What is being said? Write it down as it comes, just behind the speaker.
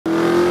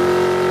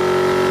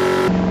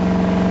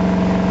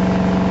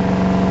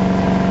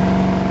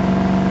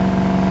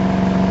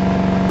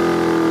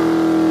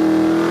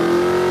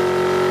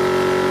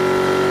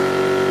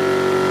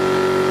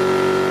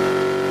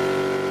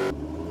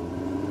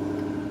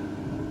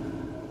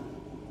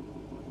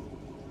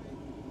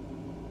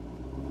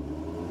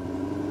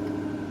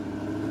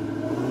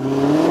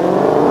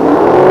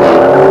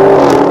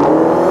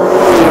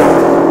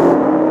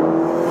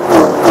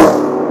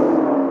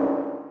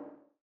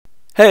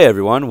Hey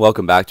everyone,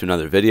 welcome back to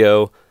another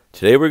video.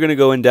 Today we're going to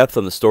go in depth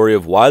on the story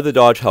of why the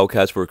Dodge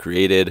Hellcats were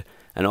created,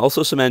 and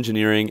also some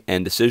engineering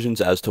and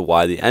decisions as to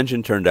why the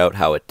engine turned out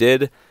how it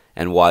did,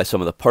 and why some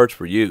of the parts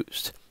were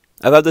used.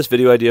 I've had this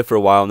video idea for a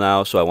while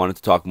now, so I wanted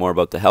to talk more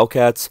about the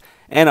Hellcats,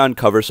 and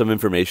uncover some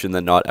information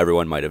that not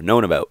everyone might have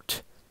known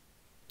about.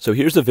 So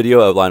here's the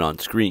video outline on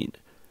screen.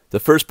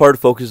 The first part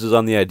focuses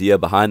on the idea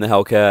behind the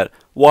Hellcat,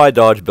 why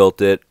Dodge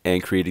built it,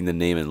 and creating the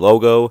name and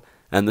logo,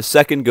 and the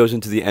second goes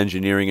into the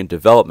engineering and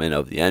development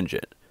of the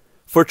engine.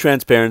 For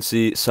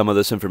transparency, some of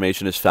this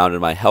information is found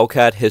in my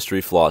Hellcat History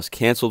Flaws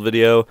Cancelled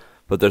video,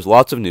 but there's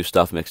lots of new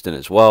stuff mixed in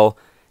as well,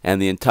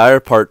 and the entire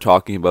part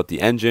talking about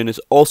the engine is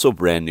also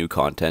brand new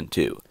content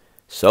too.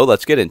 So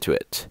let's get into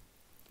it.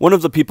 One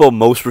of the people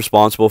most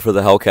responsible for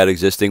the Hellcat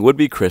existing would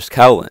be Chris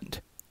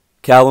Cowland.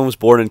 Cowland was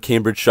born in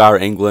Cambridgeshire,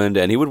 England,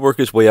 and he would work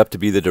his way up to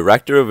be the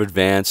Director of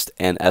Advanced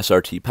and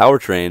SRT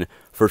Powertrain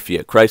for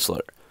Fiat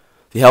Chrysler.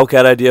 The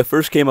Hellcat idea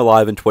first came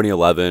alive in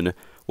 2011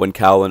 when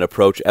Cowland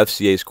approached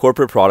FCA's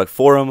corporate product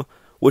forum,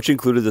 which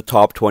included the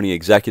top 20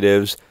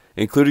 executives,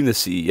 including the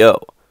CEO.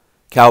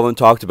 Cowland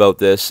talked about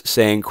this,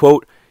 saying,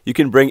 quote, "You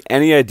can bring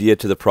any idea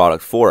to the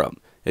product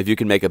forum. If you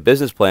can make a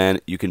business plan,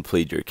 you can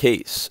plead your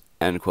case,"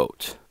 end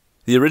quote.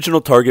 The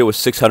original target was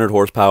 600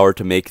 horsepower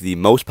to make the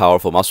most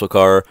powerful muscle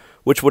car,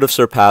 which would have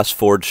surpassed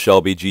Ford's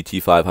Shelby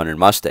GT500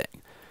 Mustang.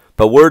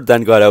 But word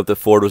then got out that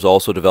Ford was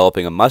also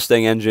developing a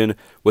Mustang engine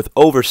with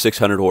over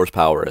 600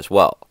 horsepower as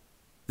well.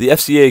 The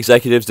FCA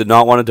executives did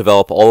not want to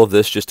develop all of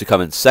this just to come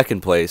in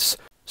second place,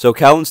 so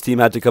Cowland's team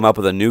had to come up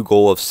with a new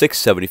goal of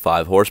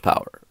 675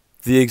 horsepower.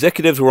 The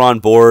executives were on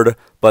board,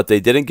 but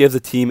they didn't give the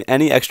team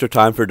any extra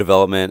time for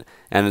development,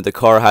 and the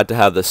car had to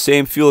have the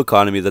same fuel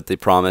economy that they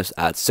promised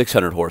at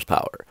 600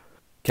 horsepower.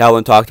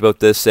 Cowland talked about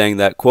this, saying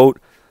that, quote,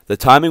 "The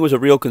timing was a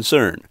real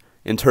concern.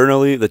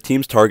 Internally, the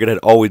team's target had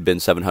always been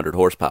 700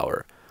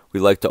 horsepower. We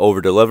like to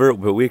over-deliver,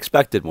 but we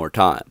expected more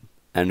time,"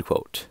 end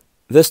quote.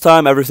 This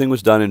time, everything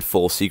was done in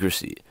full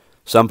secrecy.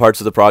 Some parts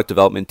of the product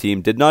development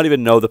team did not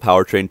even know the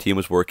powertrain team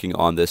was working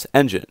on this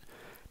engine.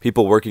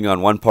 People working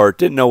on one part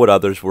didn't know what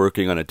others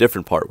working on a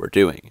different part were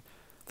doing.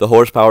 The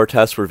horsepower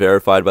tests were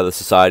verified by the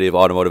Society of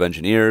Automotive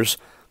Engineers,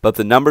 but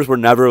the numbers were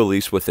never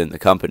released within the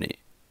company.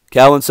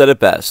 Cowland said it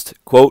best,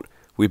 quote,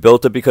 "We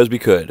built it because we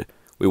could.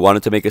 We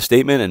wanted to make a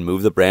statement and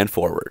move the brand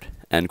forward,"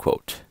 end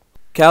quote.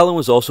 Cowland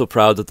was also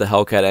proud that the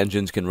Hellcat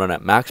engines can run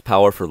at max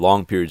power for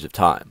long periods of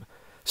time.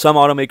 Some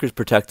automakers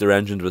protect their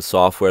engines with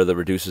software that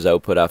reduces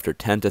output after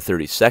 10 to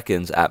 30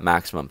 seconds at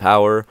maximum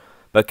power,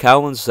 but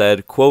Cowland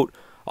said, quote,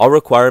 "Our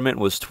requirement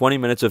was 20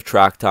 minutes of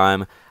track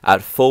time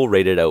at full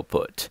rated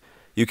output.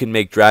 You can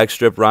make drag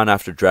strip run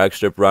after drag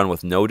strip run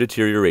with no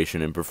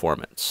deterioration in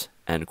performance,"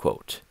 end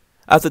quote.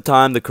 At the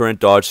time, the current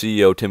Dodge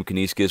CEO Tim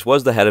Kuniskis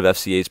was the head of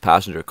FCA's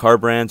passenger car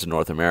brands in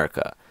North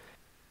America.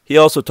 He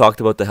also talked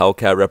about the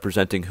Hellcat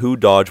representing who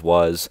Dodge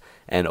was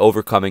and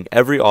overcoming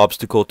every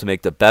obstacle to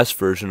make the best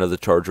version of the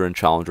Charger and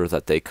Challenger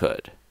that they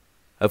could.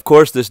 Of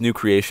course, this new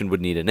creation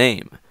would need a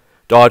name.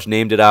 Dodge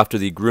named it after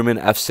the Grumman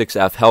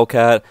F6F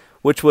Hellcat,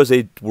 which was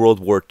a World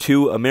War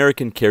II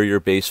American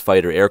carrier-based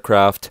fighter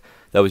aircraft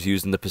that was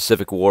used in the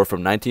Pacific War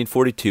from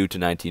 1942 to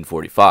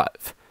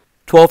 1945.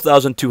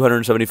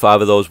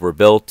 12,275 of those were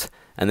built,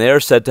 and they are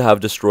said to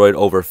have destroyed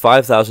over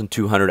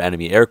 5,200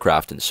 enemy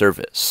aircraft in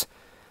service.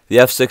 The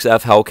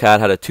F6F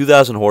Hellcat had a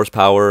 2,000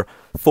 horsepower,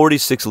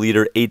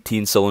 46-liter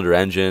 18-cylinder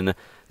engine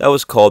that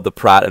was called the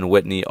Pratt &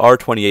 Whitney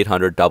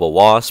R2800 Double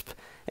Wasp,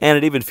 and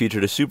it even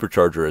featured a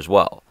supercharger as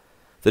well.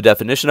 The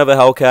definition of a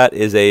Hellcat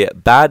is a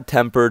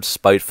bad-tempered,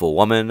 spiteful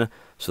woman,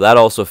 so that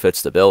also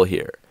fits the bill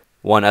here.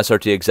 One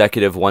SRT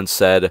executive once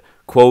said,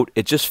 quote,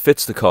 "It just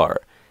fits the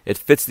car. It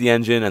fits the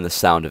engine and the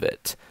sound of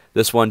it.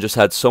 This one just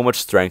had so much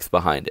strength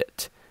behind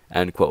it,"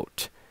 end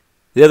quote.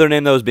 The other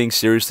name that was being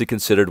seriously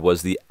considered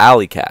was the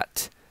Alley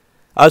Cat.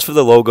 As for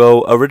the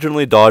logo,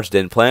 originally Dodge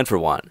didn't plan for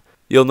one.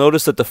 You'll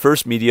notice that the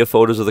first media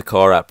photos of the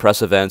car at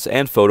press events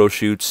and photo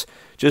shoots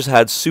just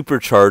had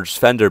Supercharged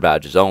fender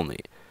badges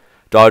only.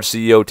 Dodge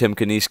CEO Tim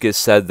Kuniskis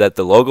said that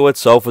the logo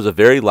itself was a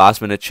very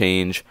last-minute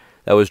change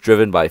that was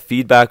driven by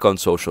feedback on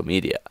social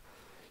media.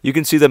 You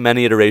can see the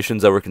many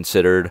iterations that were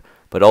considered,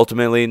 but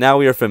ultimately now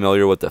we are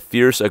familiar with the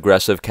fierce,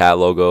 aggressive cat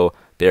logo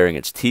baring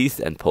its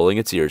teeth and pulling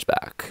its ears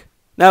back.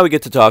 Now we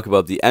get to talk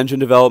about the engine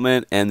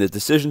development and the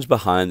decisions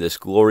behind this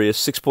glorious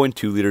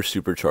 6.2-liter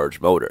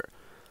supercharged motor.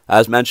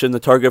 As mentioned, the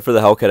target for the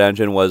Hellcat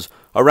engine was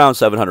around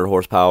 700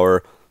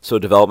 horsepower, so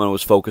development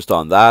was focused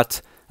on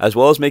that, as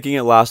well as making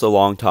it last a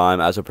long time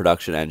as a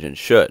production engine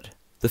should.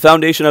 The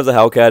foundation of the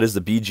Hellcat is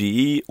the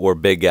BGE, or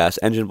big gas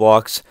engine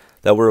blocks,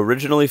 that were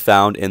originally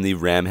found in the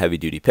Ram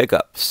heavy-duty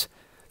pickups.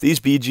 These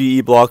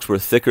BGE blocks were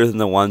thicker than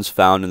the ones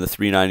found in the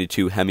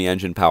 392 Hemi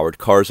engine-powered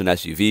cars and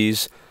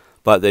SUVs,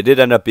 but they did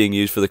end up being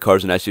used for the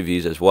cars and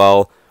SUVs as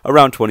well,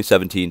 around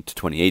 2017 to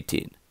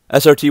 2018.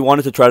 SRT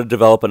wanted to try to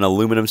develop an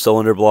aluminum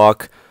cylinder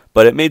block,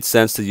 but it made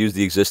sense to use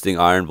the existing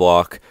iron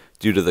block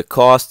due to the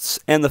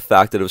costs and the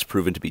fact that it was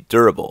proven to be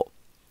durable.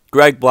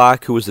 Greg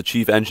Black, who was the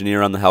chief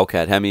engineer on the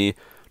Hellcat Hemi,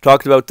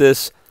 talked about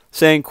this,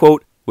 saying,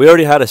 quote, We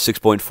already had a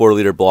 6.4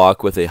 liter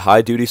block with a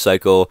high duty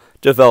cycle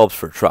developed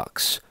for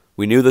trucks.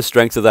 We knew the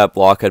strength of that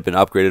block had been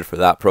upgraded for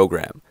that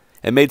program.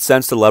 It made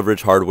sense to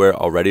leverage hardware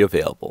already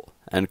available."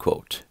 End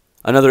quote.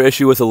 Another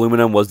issue with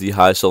aluminum was the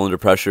high cylinder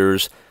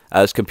pressures,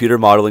 as computer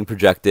modeling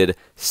projected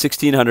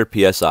 1600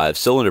 psi of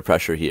cylinder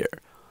pressure here.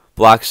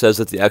 Black says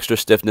that the extra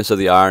stiffness of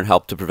the iron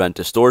helped to prevent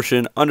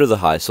distortion under the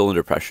high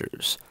cylinder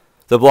pressures.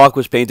 The block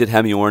was painted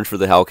Hemi orange for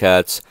the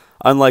Hellcats,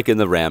 unlike in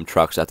the Ram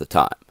trucks at the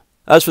time.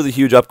 As for the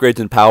huge upgrades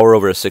in power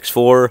over a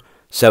 6.4,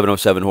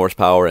 707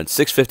 horsepower, and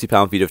 650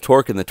 pound-feet of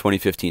torque in the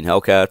 2015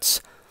 Hellcats,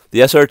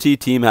 the SRT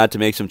team had to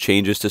make some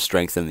changes to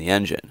strengthen the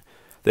engine.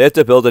 They had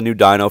to build a new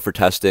dyno for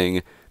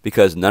testing,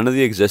 because none of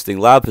the existing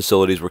lab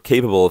facilities were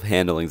capable of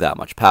handling that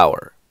much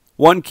power.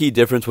 One key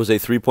difference was a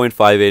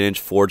 3.58-inch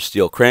forged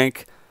steel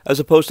crank, as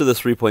opposed to the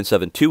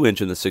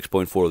 3.72-inch in the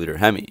 6.4-liter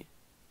Hemi.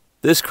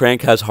 This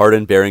crank has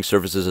hardened bearing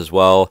surfaces as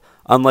well,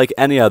 unlike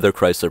any other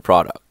Chrysler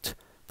product.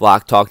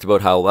 Black talked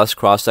about how less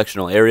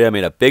cross-sectional area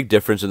made a big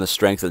difference in the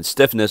strength and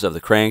stiffness of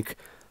the crank,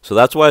 so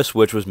that's why a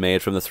switch was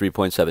made from the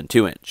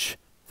 3.72-inch.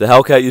 The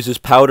Hellcat uses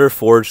powder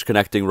forged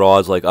connecting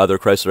rods like other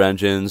Chrysler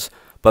engines,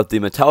 but the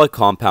metallic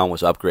compound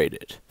was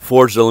upgraded.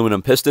 Forged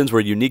aluminum pistons were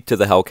unique to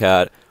the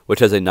Hellcat, which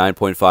has a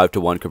 9.5 to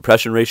 1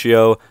 compression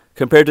ratio,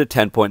 compared to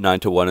 10.9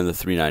 to 1 in the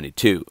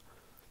 392.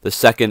 The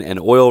second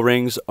and oil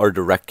rings are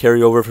direct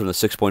carryover from the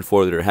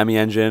 6.4-liter Hemi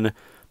engine,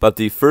 but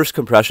the first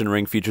compression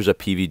ring features a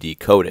PVD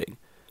coating.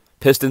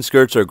 Piston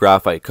skirts are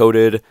graphite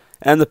coated,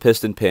 and the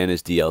piston pin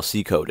is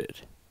DLC coated.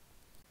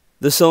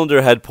 The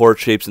cylinder head port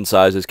shapes and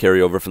sizes carry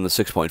over from the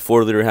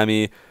 6.4-liter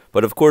Hemi,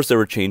 but of course there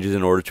were changes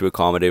in order to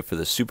accommodate for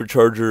the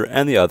supercharger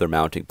and the other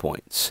mounting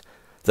points.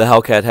 The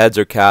Hellcat heads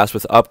are cast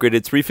with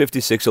upgraded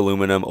 356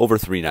 aluminum over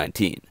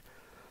 319.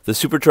 The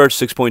supercharged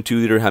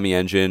 6.2-liter Hemi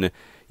engine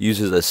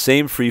uses the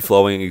same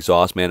free-flowing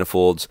exhaust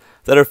manifolds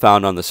that are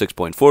found on the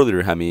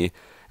 6.4-liter Hemi,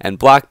 and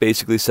Black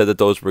basically said that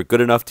those were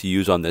good enough to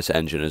use on this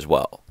engine as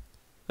well.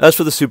 As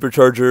for the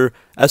supercharger,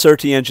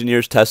 SRT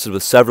engineers tested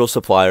with several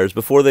suppliers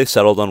before they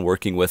settled on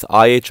working with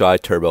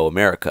IHI Turbo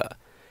America.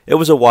 It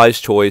was a wise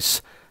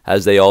choice,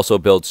 as they also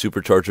build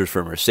superchargers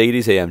for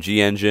Mercedes-AMG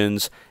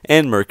engines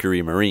and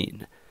Mercury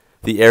Marine.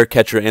 The air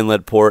catcher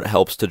inlet port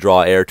helps to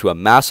draw air to a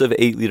massive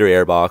 8-liter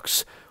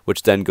airbox,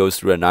 which then goes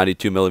through a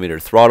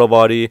 92mm throttle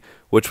body,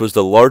 which was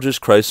the largest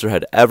Chrysler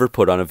had ever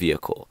put on a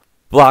vehicle.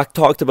 Black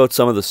talked about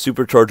some of the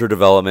supercharger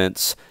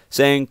developments,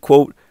 saying,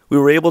 quote, "We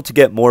were able to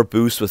get more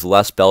boost with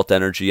less belt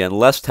energy and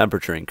less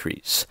temperature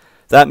increase.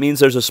 That means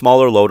there's a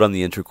smaller load on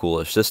the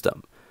intercooler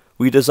system.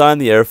 We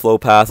designed the airflow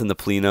path in the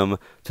plenum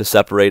to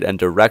separate and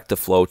direct the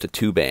flow to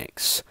two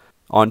banks.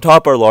 On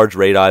top are large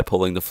radii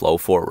pulling the flow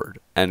forward."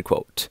 End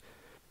quote.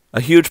 A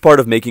huge part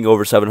of making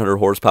over 700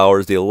 horsepower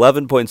is the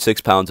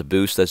 11.6 pounds of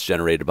boost that's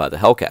generated by the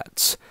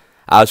Hellcats.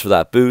 As for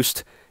that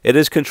boost, it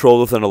is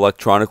controlled with an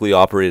electronically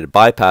operated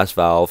bypass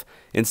valve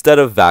instead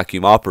of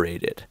vacuum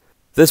operated.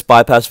 This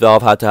bypass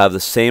valve had to have the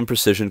same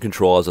precision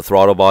control as the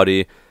throttle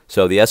body,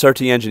 so the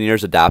SRT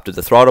engineers adapted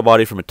the throttle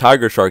body from a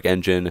Tiger Shark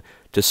engine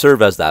to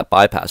serve as that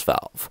bypass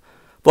valve.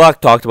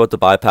 Black talked about the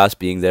bypass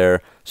being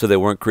there, so they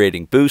weren't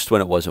creating boost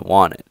when it wasn't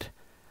wanted.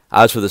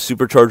 As for the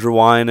supercharger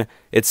whine,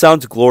 it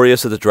sounds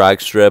glorious at the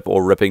drag strip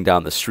or ripping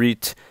down the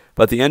street,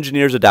 but the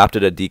engineers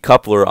adapted a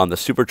decoupler on the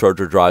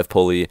supercharger drive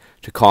pulley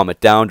to calm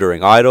it down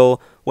during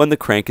idle when the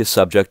crank is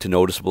subject to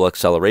noticeable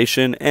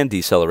acceleration and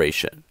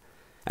deceleration.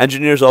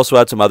 Engineers also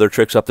had some other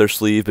tricks up their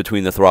sleeve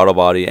between the throttle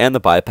body and the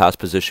bypass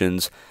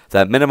positions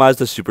that minimized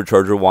the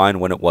supercharger whine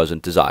when it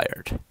wasn't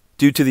desired.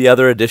 Due to the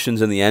other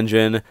additions in the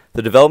engine,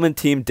 the development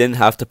team didn't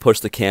have to push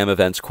the cam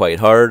events quite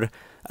hard,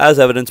 as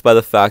evidenced by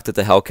the fact that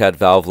the Hellcat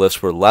valve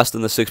lifts were less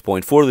than the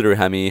 6.4-liter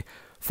Hemi,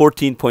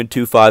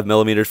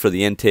 14.25mm for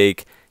the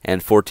intake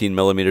and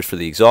 14mm for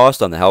the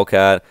exhaust on the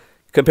Hellcat,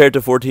 compared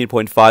to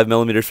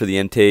 14.5mm for the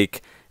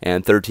intake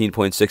and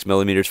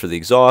 13.6mm for the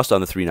exhaust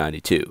on the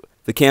 392.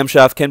 The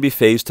camshaft can be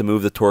phased to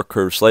move the torque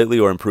curve slightly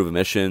or improve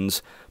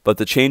emissions, but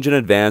the change in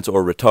advance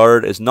or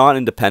retard is not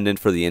independent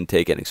for the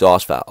intake and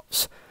exhaust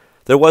valves.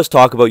 There was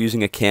talk about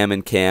using a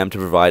cam-in-cam to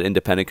provide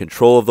independent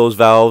control of those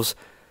valves,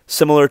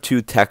 similar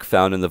to tech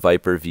found in the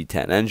Viper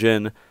V10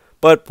 engine,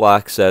 but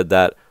Black said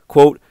that,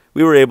 quote,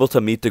 "We were able to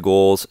meet the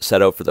goals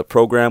set out for the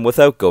program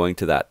without going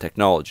to that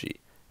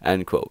technology."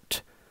 End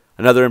quote.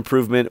 Another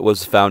improvement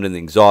was found in the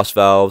exhaust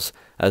valves,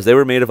 as they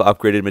were made of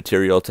upgraded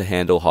material to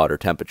handle hotter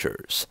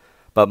temperatures.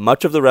 But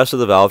much of the rest of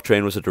the valve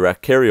train was a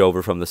direct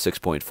carryover from the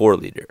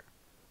 6.4-liter.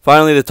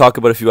 Finally, to talk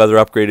about a few other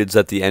upgrades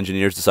that the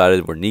engineers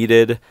decided were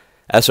needed,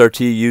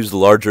 SRT used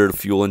larger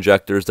fuel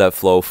injectors that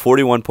flow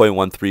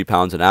 41.13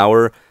 pounds an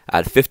hour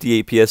at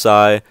 58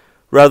 psi,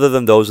 rather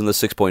than those in the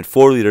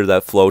 6.4-liter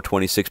that flow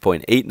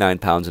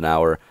 26.89 pounds an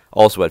hour,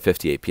 also at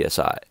 58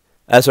 psi.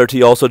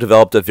 SRT also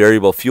developed a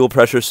variable fuel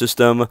pressure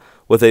system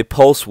with a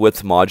pulse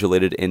width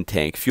modulated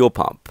in-tank fuel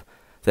pump.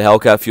 The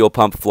Hellcat fuel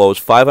pump flows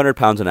 500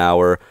 pounds an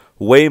hour,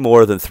 way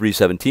more than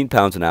 317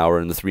 pounds an hour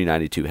in the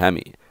 392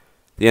 Hemi.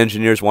 The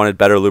engineers wanted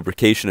better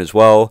lubrication as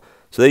well,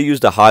 so they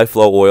used a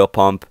high-flow oil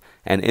pump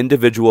and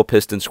individual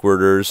piston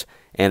squirters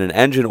and an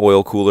engine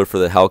oil cooler for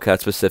the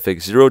Hellcat specific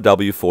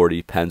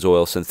 0W40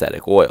 Pennzoil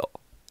synthetic oil.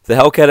 The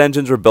Hellcat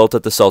engines were built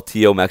at the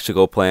Saltillo,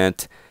 Mexico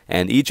plant,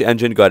 and each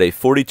engine got a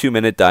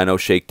 42-minute dyno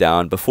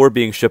shakedown before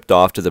being shipped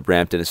off to the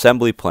Brampton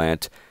assembly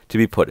plant to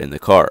be put in the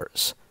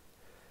cars.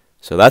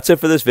 So that's it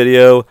for this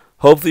video.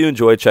 Hopefully you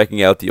enjoyed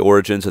checking out the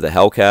origins of the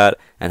Hellcat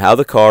and how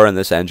the car and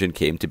this engine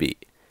came to be.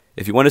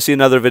 If you want to see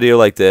another video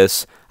like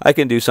this, I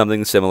can do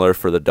something similar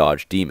for the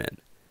Dodge Demon.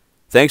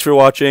 Thanks for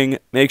watching,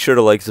 make sure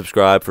to like and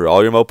subscribe for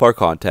all your Mopar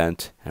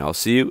content, and I'll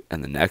see you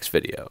in the next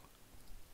video.